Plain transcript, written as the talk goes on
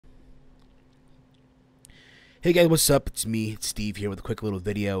Hey guys, what's up? It's me, it's Steve here with a quick little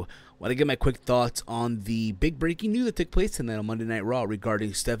video. Want to get my quick thoughts on the big breaking news that took place tonight on Monday Night Raw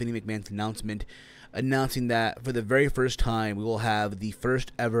regarding Stephanie McMahon's announcement, announcing that for the very first time we will have the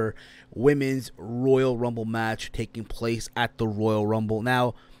first ever Women's Royal Rumble match taking place at the Royal Rumble.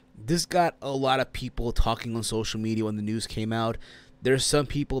 Now, this got a lot of people talking on social media when the news came out. There's some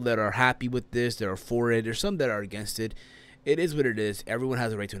people that are happy with this, that are for it, there's some that are against it. It is what it is. Everyone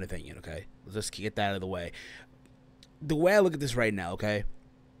has a right to an opinion, okay? Let's just get that out of the way. The way I look at this right now, okay,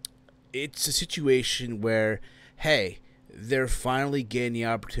 it's a situation where, hey, they're finally getting the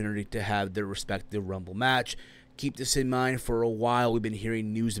opportunity to have their respective Rumble match. Keep this in mind. For a while, we've been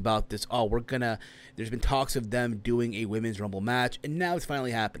hearing news about this. Oh, there's been talks of them doing a Women's Rumble match, and now it's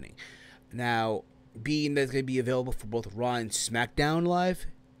finally happening. Now, being that it's going to be available for both Raw and SmackDown Live,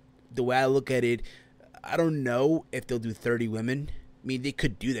 the way I look at it, I don't know if they'll do 30 women. I mean, they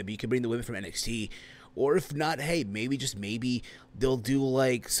could do that, but you could bring the women from NXT. Or if not, hey, maybe they'll do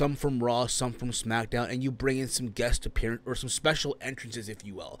like some from Raw, some from SmackDown, and you bring in some guest appearance or some special entrances, if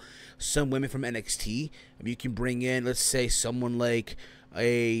you will. Some women from NXT. I mean, you can bring in, let's say, someone like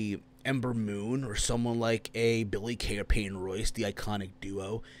a Ember Moon or someone like a Billie Kay or Peyton Royce, the iconic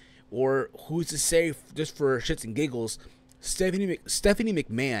duo. Or who's to say, just for shits and giggles, Stephanie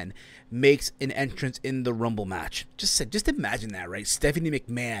McMahon makes an entrance in the Rumble match. Just imagine that, right? Stephanie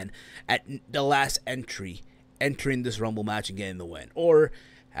McMahon at the last entering this Rumble match and getting the win. Or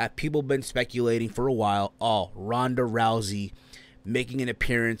have people been speculating for a while, Ronda Rousey making an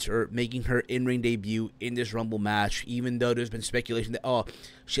appearance or making her in-ring debut in this Rumble match, even though there's been speculation that,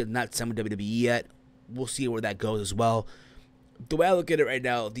 she has not signed with WWE yet. We'll see where that goes as well. The way I look at it right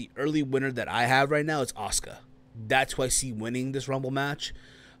now, the early winner that I have right now is Asuka. That's who I see winning this Rumble match.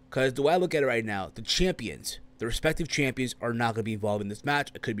 Because the way I look at it right now, the respective champions are not going to be involved in this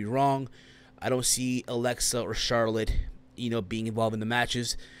match. I could be wrong. I don't see Alexa or Charlotte, being involved in the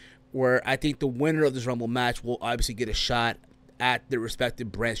matches. Where I think the winner of this Rumble match will obviously get a shot at their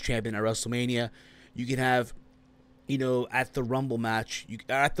respective brand's champion at WrestleMania. You can have, at the Rumble match,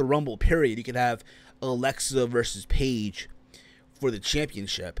 at the Rumble period, you can have Alexa versus Paige for the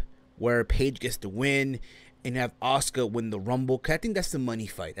championship, where Paige gets the win and have Asuka win the Rumble. 'Cause I think that's the money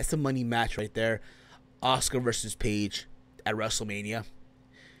fight. That's the money match right there. Asuka versus Paige at WrestleMania.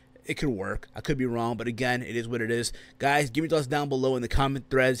 It could work. I could be wrong, but again, it is what it is. Guys, give me thoughts down below in the comment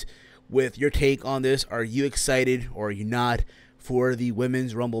threads with your take on this. Are you excited or are you not for the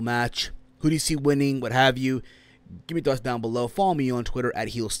Women's Rumble match? Who do you see winning? What have you? Give me thoughts down below. Follow me on Twitter at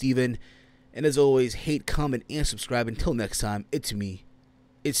HeelSteven. And as always, hate, comment, and subscribe. Until next time, it's me.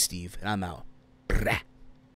 It's Steve, and I'm out. Brah.